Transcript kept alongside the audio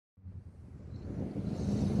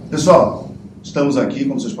Pessoal, estamos aqui,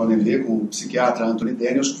 como vocês podem ver, com o psiquiatra Anthony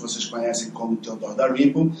Daniels, que vocês conhecem como Theodore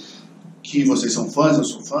Dalrymple, que vocês são fãs, eu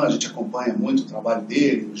sou fã, a gente acompanha muito o trabalho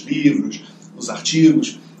dele, os livros, os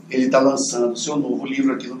artigos. Ele está lançando seu novo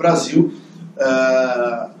livro aqui no Brasil,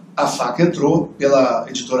 A Faca Entrou, pela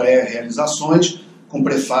editora Realizações, com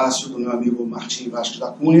prefácio do meu amigo Martim Vasques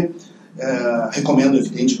da Cunha. Recomendo,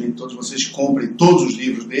 evidentemente, todos vocês comprem todos os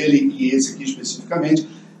livros dele, e esse aqui especificamente,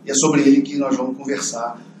 e é sobre ele que nós vamos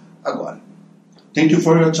conversar agora. Thank you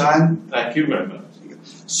for your time. Thank you very much.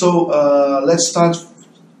 So, let's start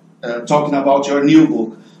talking about your new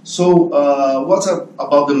book. So, what's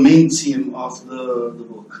about the main theme of the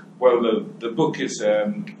book? Well, the book is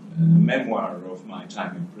a memoir of my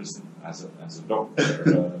time in prison as a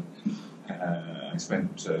doctor. I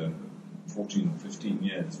spent 14 or 15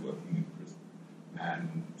 years working in prison,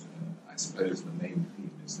 and I suppose the main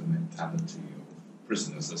theme is the mentality of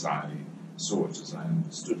prisoners as I saw it, as I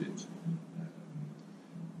understood it.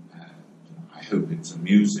 And I hope it's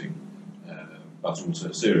amusing, but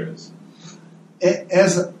also serious.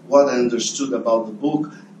 As what I understood about the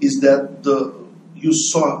book is that you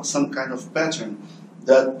saw some kind of pattern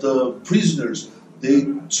that the prisoners, they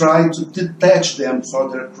try to detach them for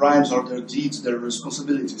their crimes or their deeds, their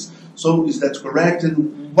responsibilities. So is that correct,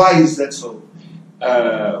 and why is that so?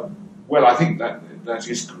 Well, I think that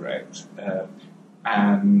is correct,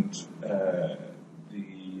 and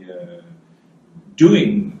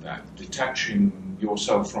doing that, detaching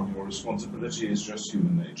yourself from your responsibility, is just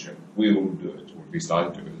human nature. We all do it, or at least I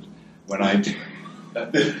do it when I do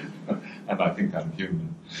it, and I think I'm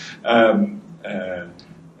human.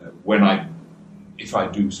 If I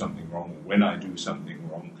do something wrong, or when I do something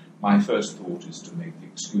wrong, my first thought is to make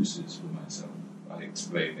excuses for myself. I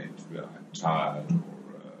explain it, I'm tired,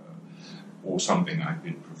 or something, I've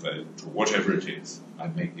been provoked, or whatever it is, I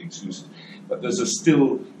make excuses. But there's a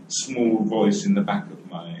still small voice in the back of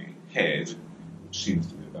my head, which seems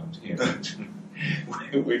to be about here,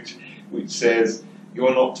 which says,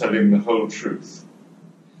 you're not telling the whole truth.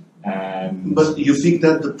 But you think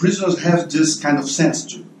that the prisoners have this kind of sense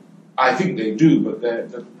too? I think they do, but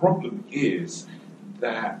the problem is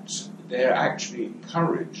that they're actually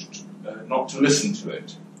encouraged not to listen to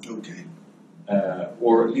it. Okay.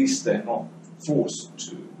 Or at least they're not forced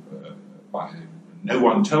to, no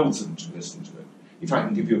one tells them to listen to it. If I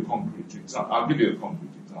can give you a concrete example, I'll give you a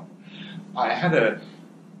concrete example. I had a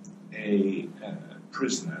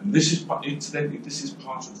prisoner, and incidentally, this is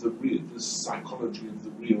part of the psychology of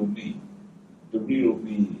the real me. The real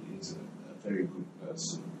me is a very good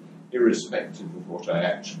person, irrespective of what I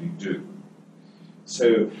actually do.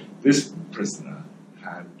 So this prisoner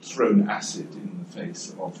had thrown acid in the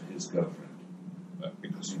face of his girlfriend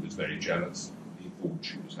because he was very jealous. He thought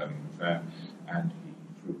she was having an affair, and he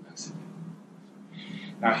threw acid in her.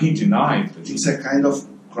 Now, he denied that it's a kind of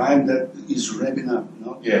crime that is ramping up,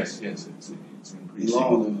 no? Yes, it's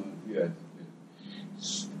increasing. Yes.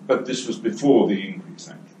 But this was before the increase,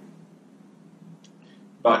 actually.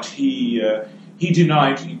 But he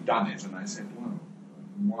denied he'd done it, and I said, well,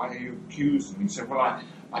 why are you accused? And he said, well,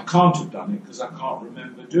 I can't have done it because I can't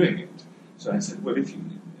remember doing it. So I said, well,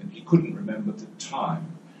 and he couldn't remember the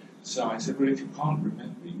time. So I said, well, if you can't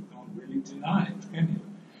remember, you can't really deny it, can you?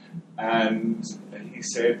 And he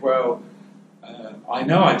said, well, I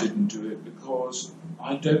know I didn't do it because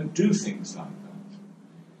I don't do things like that.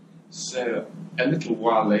 So a little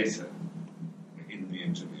while later, in the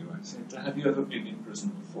interview, I said, have you ever been in prison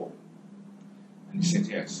before? And he said,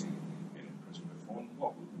 yes, he'd been in prison before. And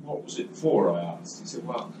what was it for, I asked. He said,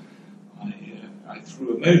 well, I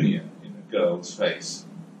threw ammonia in a girl's face.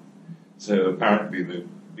 So apparently the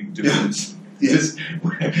big difference is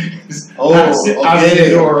acid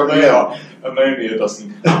or ammonia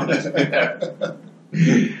doesn't count.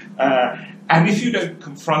 And if you don't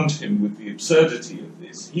confront him with the absurdity of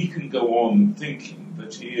this, he can go on thinking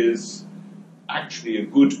that he is actually a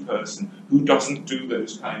good person who doesn't do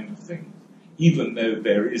those kind of things, even though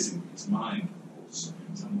there is in his mind, of course,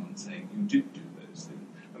 someone saying, you did do those things.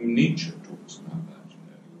 I mean, Nietzsche talks about that,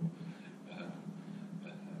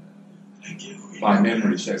 my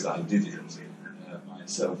memory says I did it. My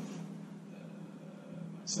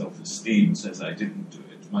self-esteem says I didn't do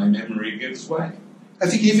it. My memory gives way. I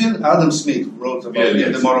think even Adam Smith wrote about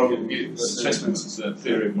the moral sentiments,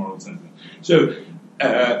 theory of moral sentiment. So,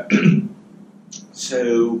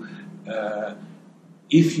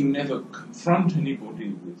 if you never confront anybody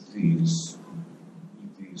with these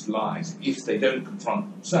lies, if they don't confront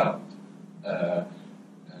themselves,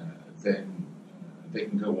 then they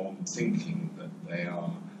can go on thinking that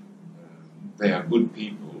they are good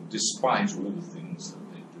people, despite all the things that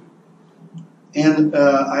they do. And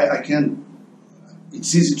I can.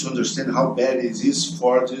 It's easy to understand how bad it is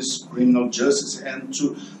for this criminal justice and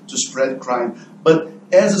to spread crime. But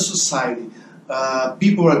as a society,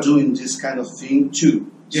 people are doing this kind of thing too.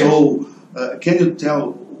 Yes. So can you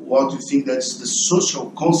tell what you think that's the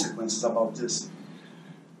social consequences about this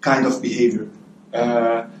kind of behavior?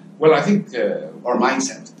 Well, I think... or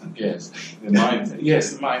mindset. Yes, the mindset.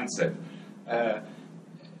 Yes, the mindset.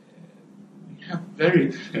 Have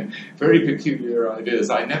very, very peculiar ideas.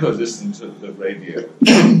 I never listened to the radio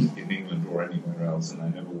in England or anywhere else, and I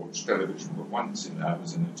never watched television. But once I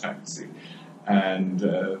was in a taxi, and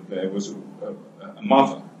there was a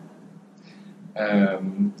mother.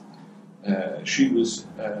 She was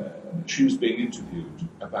being interviewed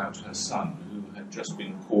about her son, who had just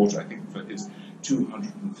been caught, I think, for his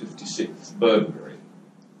 256th burglary.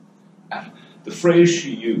 And the phrase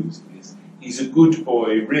she used is, "He's a good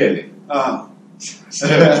boy, really." So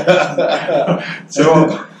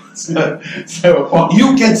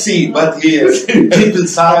you can see, but he is deep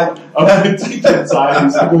inside. Deep inside,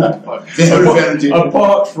 he's a good boy.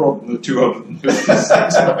 Apart from the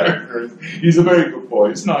 256 burglaries, he's a very good boy.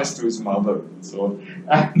 He's nice to his mother and so on.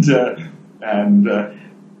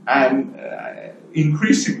 And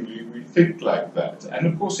increasingly we think like that. And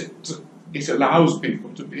of course it allows people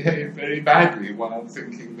to behave very badly while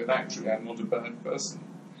thinking that actually I'm not a bad person.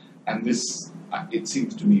 And this, it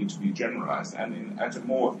seems to me, to be generalized. And at a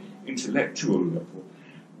more intellectual level,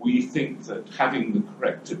 we think that having the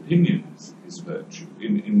correct opinions is virtue.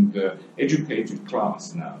 In the educated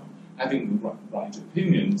class now, having the right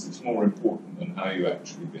opinions is more important than how you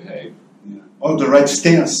actually behave. Yeah. Or the right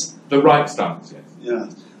stance. The right stance, yes. Yeah.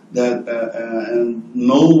 That and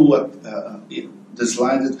know what this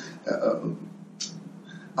line is,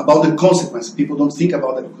 about the consequences. People don't think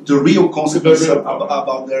about the real consequences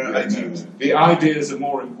about their ideas. The ideas are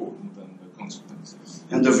more important than the consequences.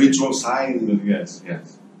 And the virtual side. Yes,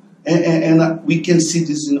 yes. And we can see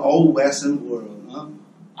this in all Western world, huh?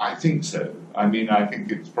 I think so. I mean, I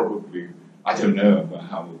think it's probably, I don't know about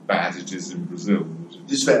how bad it is in Brazil.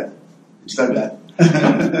 It's bad. It's very bad.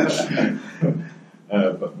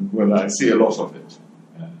 But well, I see a lot of it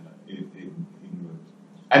in England.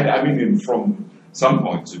 And I mean, from some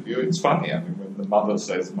points of view, it's funny. I mean, when the mother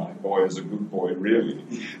says, "My boy is a good boy," really,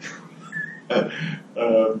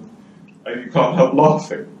 you can't help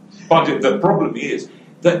laughing. But the problem is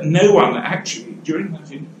that no one actually, during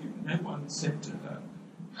that interview, no one said to her,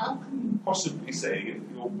 "How can you possibly say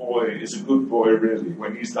your boy is a good boy, really,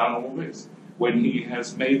 when he's done all this? When he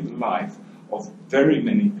has made the life of very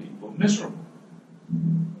many people miserable?" I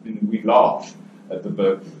mean, we laugh at the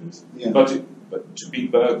burglaries, yeah. but to be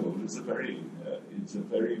burgled is a very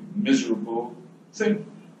miserable thing.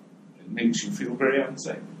 It makes you feel very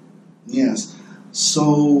unsafe. Yes.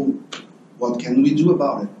 So, what can we do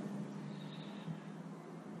about it?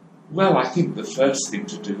 Well, I think the first thing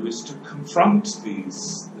to do is to confront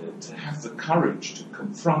these, to have the courage to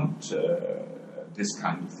confront this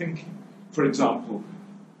kind of thinking. For example,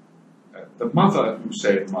 the mother who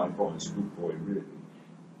said, "My boy is a good boy, really,"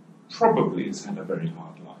 probably has had a very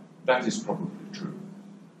hard life. That is probably true.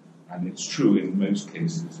 And it's true in most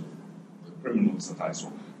cases of the criminals that I saw.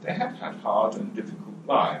 They have had hard and difficult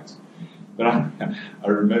lives. But I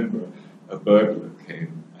remember a burglar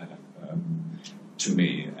came to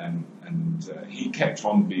me, and he kept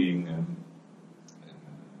on being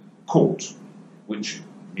caught, which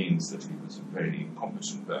means that he was a very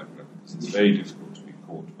incompetent burglar, because it's very difficult to be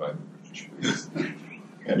caught by the British police.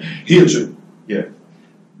 Here too. Yeah.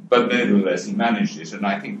 But nevertheless, he managed it, and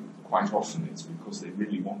I think quite often it's because they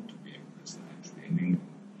really want to be in prison, actually, in England.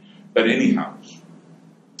 But anyhow,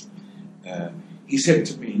 he said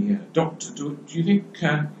to me, "Doctor, do you think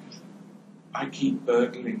I keep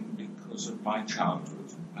burgling because of my childhood?"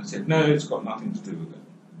 I said, "No, it's got nothing to do with it."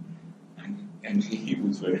 And he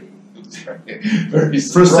was very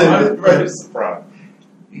surprised. Very surprised.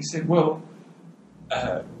 He said, "Well,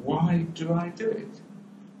 why do I do it?"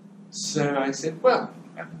 So I said, "Well,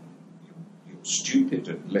 you're stupid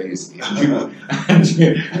and lazy,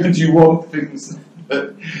 and you want things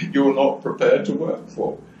that you're not prepared to work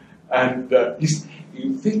for." And you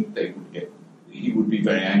think he would be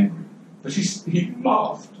very angry, but he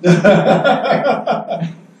laughed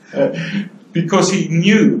because he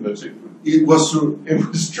knew that it was true. It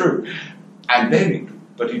was true, and then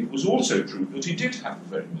but it was also true that he did have a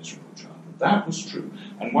very miserable childhood. That was true,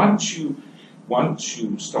 and once you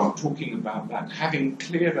start talking about that, having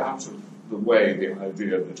cleared out of the way the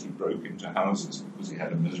idea that he broke into houses because he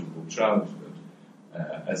had a miserable childhood,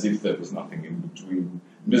 as if there was nothing in between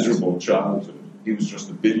miserable childhood. He was just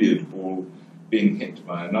a billiard ball being hit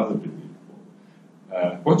by another billiard ball.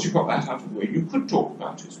 Once you got that out of the way, you could talk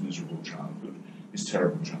about his miserable childhood, his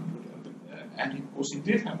terrible childhood, and of course he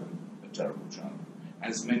did have a terrible childhood,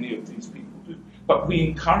 as many of these people do. But we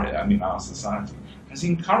encourage, I mean, our society has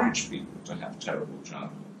encouraged people to have terrible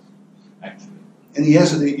childhoods, actually. And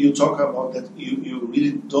yesterday you talk about that you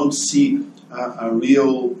really don't see a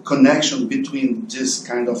real connection between this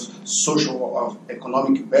kind of social or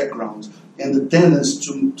economic background and the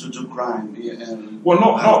tendency to do crime. Well,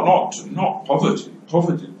 not poverty.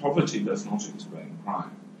 Poverty does not explain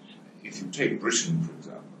crime. If you take Britain, for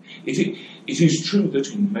example, it is true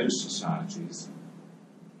that in most societies,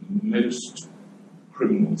 most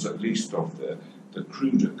criminals, at least of the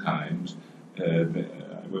cruder kind, I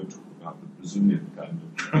won't talk about the Brazilian kind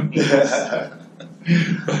of criminals,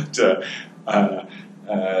 but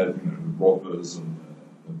robbers and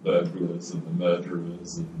the burglars and the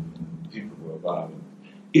murderers and people who are violent.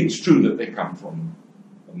 It's true that they come from,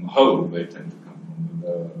 on the whole, they tend to come from the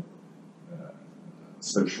lower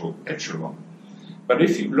social echelon. But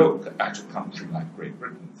if you look at a country like Great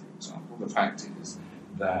Britain, for example, the fact is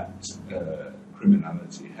that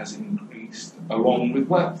criminality has increased along with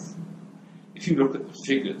wealth. If you look at the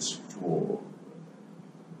figures for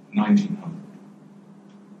 1900,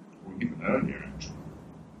 or even earlier actually,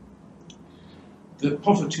 the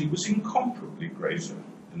poverty was incomparably greater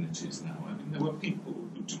than it is now. I mean, there were people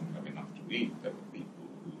who didn't have enough to eat, there were people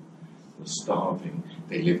who were starving,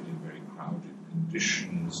 they lived in very crowded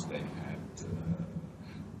conditions, they had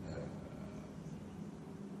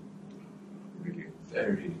really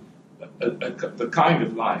very, the kind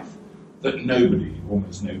of life that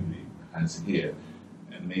almost nobody has here,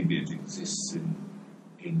 and maybe it exists in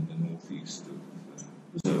the northeast of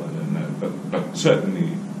Brazil, I don't know, but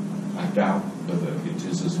certainly I doubt whether it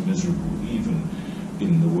is as miserable even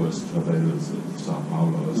in the worst favelas of Sao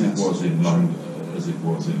Paulo as it was in London,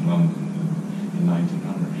 in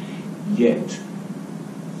 1900. Yet,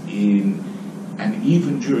 and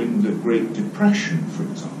even during the Great Depression, for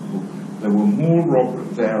example, there were more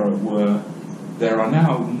there are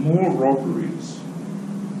now more robberies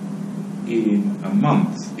in a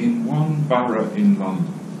month in one borough in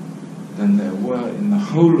London than there were in the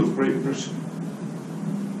whole of Great Britain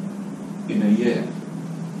in a year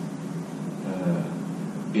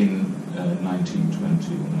in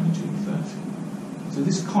 1920 or 1930. So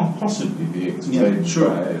this can't possibly be explained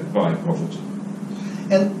by poverty.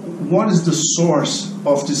 And what is the source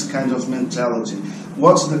of this kind of mentality?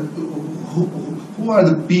 Who are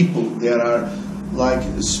the people that are like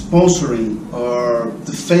sponsoring or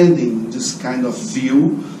defending this kind of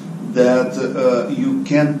view that you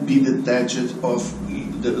can't be detached of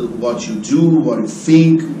what you do, what you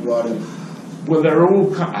think, Well, they're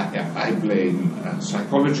all. I blame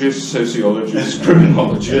psychologists, sociologists,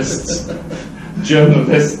 criminologists,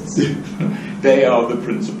 journalists. They are the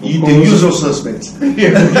principal cause. The usual suspects.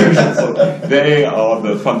 They are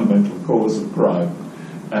the fundamental cause of crime.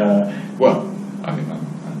 Well, I mean,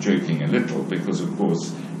 I'm joking a little because, of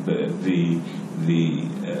course, the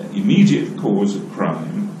immediate cause of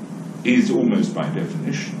crime is almost by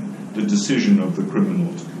definition the decision of the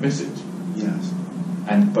criminal to commit it. Yes.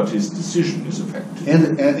 But his decision is effective.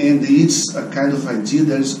 And it's a kind of idea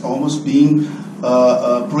that is almost being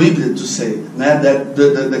prohibited to say that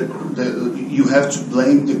you have to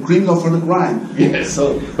blame the criminal for the crime. Yes.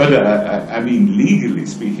 But I mean, legally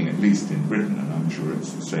speaking, at least in Britain, and I'm sure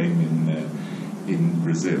it's the same in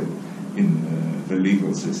Brazil, in the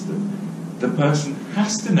legal system, the person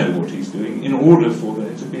has to know what he's doing in order for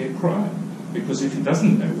there to be a crime. Because if he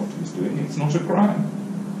doesn't know what he's doing, it's not a crime.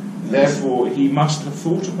 Therefore, he must have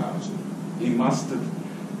thought about it. He must have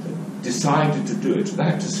decided to do it.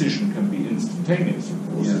 That decision can be instantaneous, of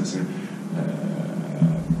course. Yes.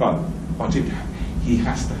 But he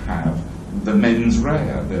has to have the mens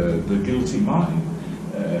rea, the guilty mind,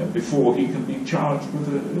 before he can be charged with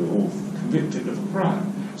or convicted of a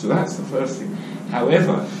crime. So that's the first thing.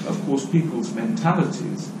 However, of course, people's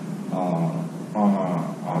mentalities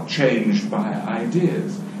are changed by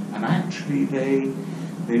ideas, and actually they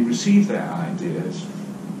receive their ideas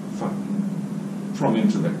from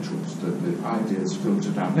intellectuals. The ideas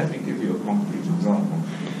filter down. Let me give you a concrete example.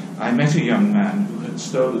 I met a young man who had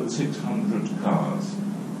stolen 600 cars,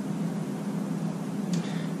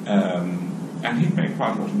 and he'd made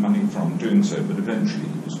quite a lot of money from doing so, but eventually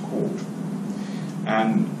he was caught.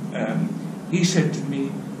 And he said to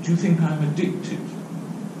me, "Do you think I'm addicted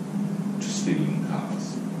to stealing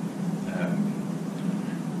cars?"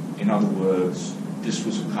 In other words, this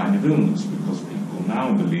was a kind of illness, because people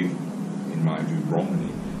now believe, in my view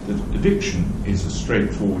wrongly, that addiction is a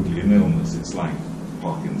straightforwardly an illness. It's like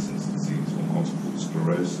Parkinson's disease or multiple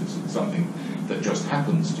sclerosis. It's something that just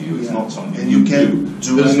happens to you. It's not something and you can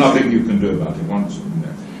do. There's nothing you can do about it once you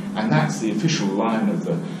know. And that's the official line of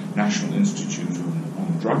the National Institute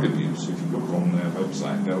on Drug Abuse. If you look on their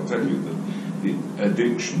website, they'll tell you that the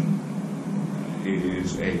addiction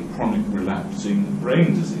is a chronic relapsing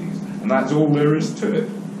brain disease, and that's all there is to it.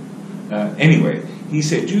 Anyway, he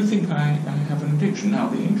said, do you think I have an addiction? Now,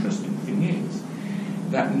 the interesting thing is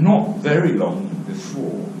that not very long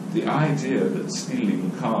before, the idea that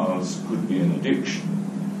stealing cars could be an addiction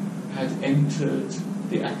had entered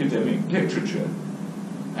the academic literature,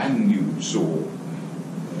 and you saw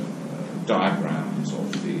diagrams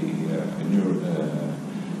of the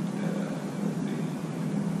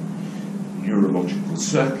neurological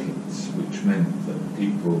circuits, which meant that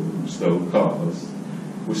people who stole cars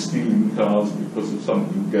were stealing cars because of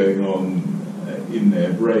something going on in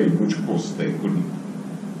their brain, which of course they couldn't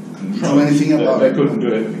control. They couldn't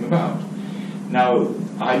do anything about. Now,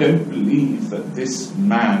 I don't believe that this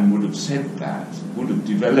man would have said that, would have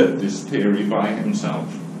developed this theory by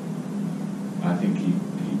himself. I think he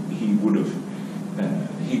would have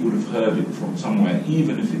heard it from somewhere,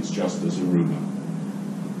 even if it's just as a rumor.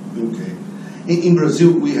 Okay. In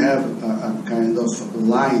Brazil, we have a kind of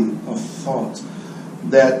line of thought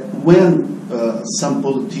that when some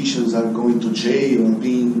politicians are going to jail or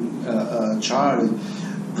being charged,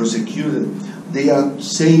 prosecuted, they are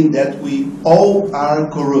saying that we all are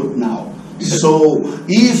corrupt now. So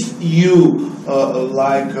if you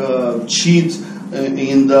cheat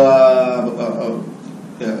in the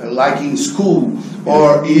like in school,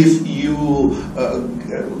 or if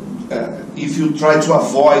you try to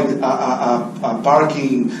avoid a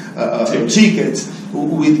parking ticket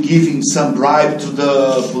with giving some bribe to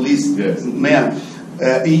the policeman,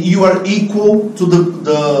 you are equal to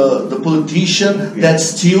the politician that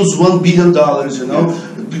steals $1 billion,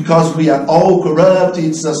 because we are all corrupt.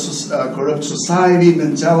 It's a corrupt society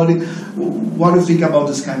mentality. What do you think about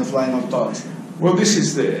this kind of line of thought? Well, this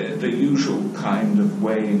is the usual kind of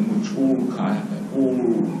way in which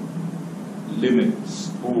all limits,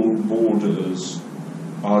 all borders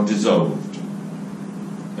are dissolved.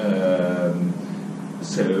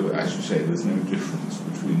 So, as you say, there's no difference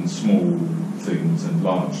between small things and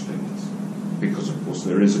large things, because, of course,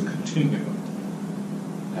 there is a continuum.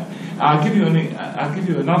 I'll give you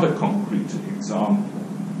another concrete example.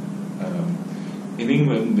 In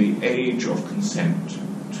England, the age of consent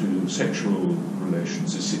to sexual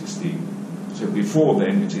relations is 16. So before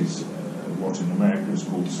then, it is what in America is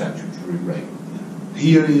called statutory rape.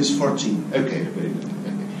 Here is 14. Okay.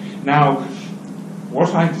 Now,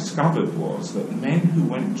 what I discovered was that men who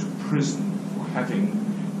went to prison for having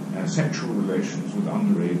sexual relations with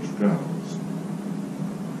underage girls,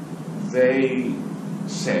 they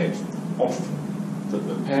said often that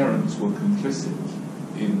the parents were complicit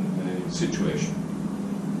in the situation.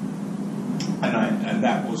 And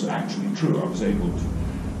that was actually true. I was able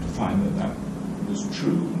to find that was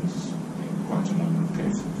true in quite a number of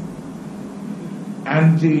cases.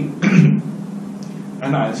 And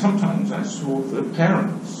sometimes I saw the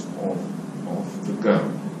parents of the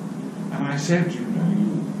girl, and I said, you've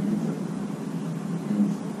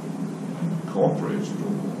cooperated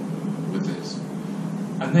with this,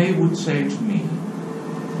 and they would say to me,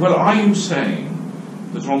 well, are you saying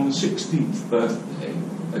that on the 16th birthday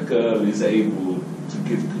a girl is able to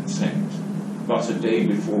give consent, but a day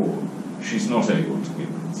before she's not able to give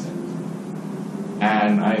consent?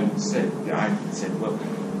 And I said, well,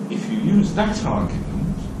 if you use that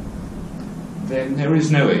argument, then there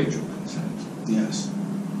is no age of consent. Yes.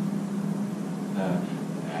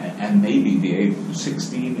 And maybe the age of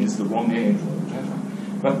 16 is the wrong age or whatever.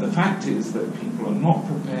 But the fact is that people are not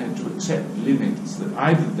prepared to accept limits that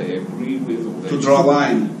either they agree with or to draw a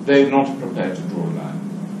line. They're not prepared to draw a line.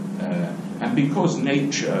 And because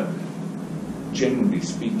nature, generally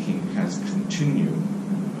speaking, has a continuum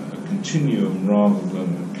rather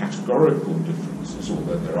than categorical differences,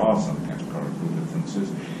 although there are some categorical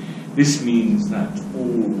differences, this means that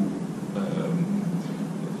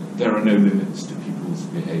there are no limits to people's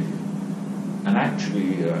behavior. And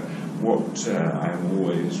actually, what I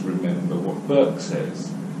always remember, what Burke says,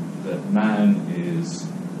 that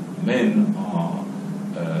men are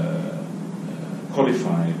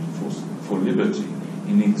qualified for liberty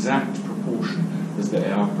in exact proportion as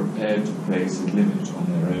they are prepared to place a limit on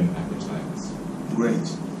their own appetites.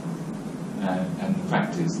 Great. And the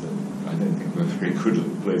fact is that I don't think we're very good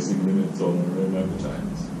at placing limits on our own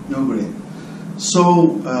appetites. No, great.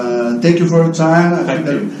 So, thank you for your time. Thank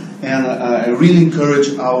you. And I really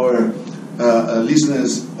encourage our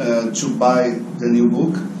listeners to buy the new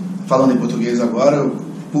book, falando em português agora,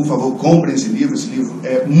 por favor, comprem esse livro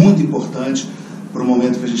é muito importante para o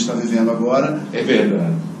momento que a gente está vivendo agora. É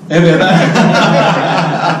verdade. É verdade.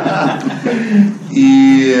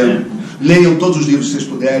 E leiam todos os livros que vocês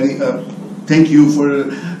puderem. Thank you for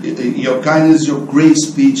your kindness, your great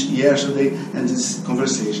speech yesterday and this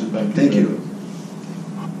conversation. Thank you.